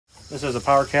This is a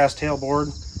PowerCast Tailboard.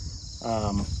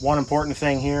 One important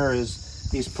thing here is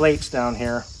these plates down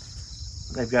here.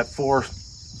 They've got 4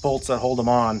 bolts that hold them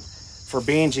on. For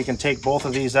beans, you can take both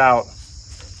of these out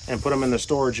and put them in the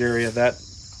storage area. That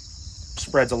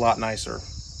spreads a lot nicer.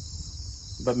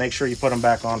 But make sure you put them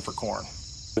back on for corn.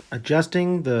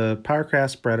 Adjusting the PowerCast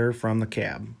spreader from the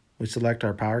cab. We select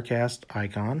our PowerCast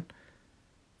icon.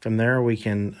 From there, we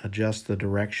can adjust the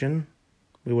direction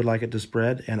we would like it to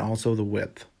spread and also the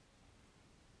width.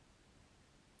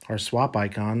 Our swap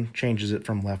icon changes it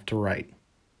from left to right.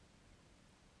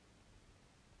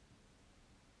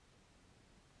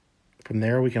 From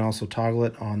there, we can also toggle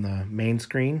it on the main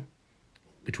screen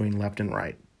between left and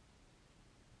right.